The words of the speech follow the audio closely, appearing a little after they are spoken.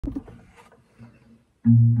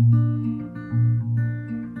Love,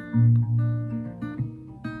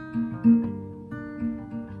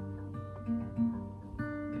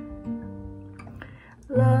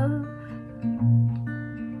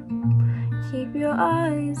 keep your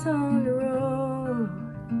eyes on the road,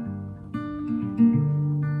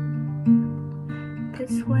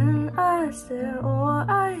 'cause when I stare, all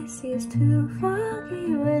I see is two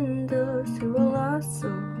foggy windows to a lost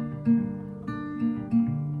soul.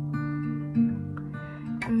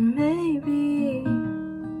 And maybe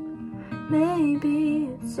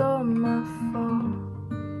it's all my fault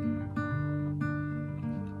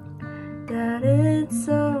that it's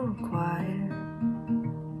so quiet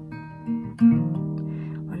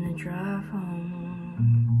on the drive home.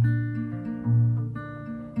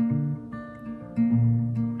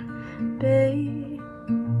 Babe,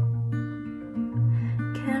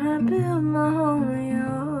 can I build my home in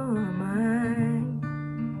your mind?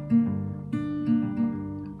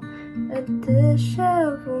 A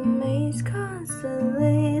disheveled maze,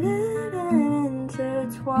 constellated and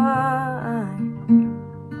intertwined.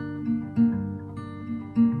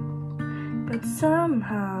 But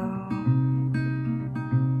somehow,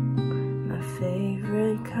 my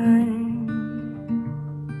favorite kind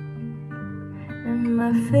and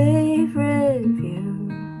my favorite view,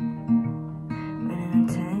 when it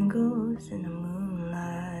entangles in the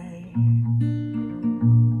moonlight.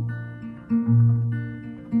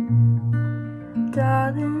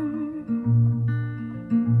 Darling,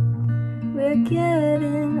 we're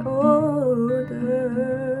getting older.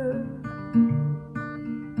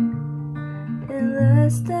 In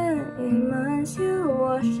less than 8 months, you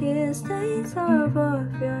wash tear stains off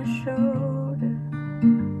of your shoulder.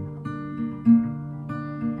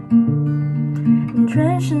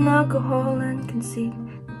 Drenched in alcohol and conceit,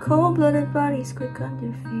 cold-blooded bodies quick on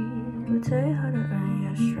their feet will tell you how to earn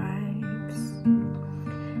your stripes,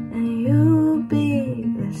 and you'll be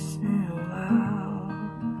listening while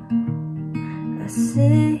I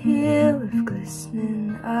sit here with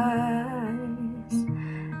glistening eyes,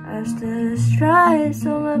 as the stripes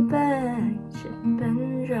on my back chip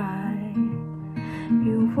and dry.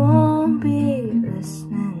 You won't be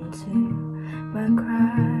listening to my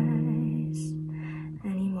cries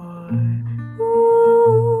anymore. Ooh,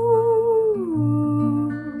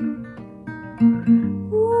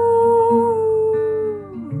 ooh.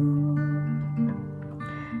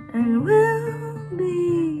 And we'll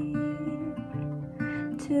be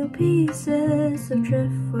two pieces of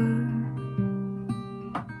driftwood,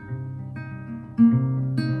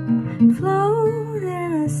 float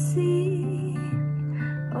in a sea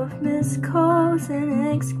of missed calls and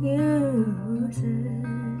excuses,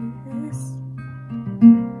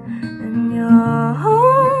 and your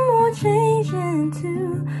home will change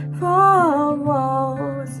into 4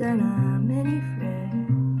 walls and a mini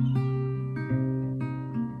fridge,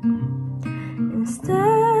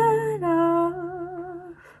 instead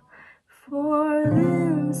of 4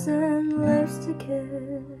 limbs and lips to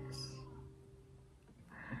kiss.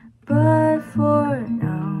 But for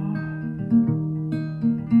now,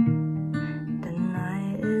 the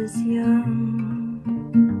night is young,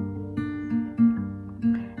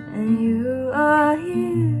 and you are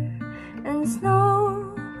here, and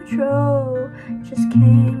Snow Patrol just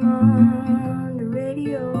came on the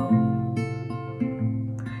radio.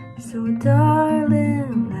 So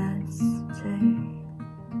darling, let's take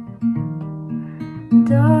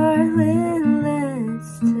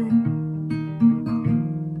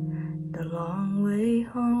the long way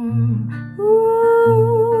home. Ooh,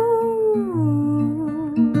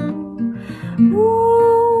 ooh,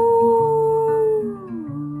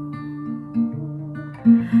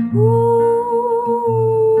 ooh,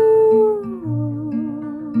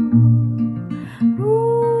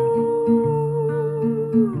 ooh.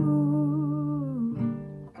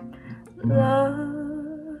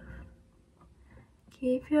 Love,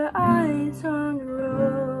 keep your eyes on the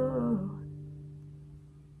road.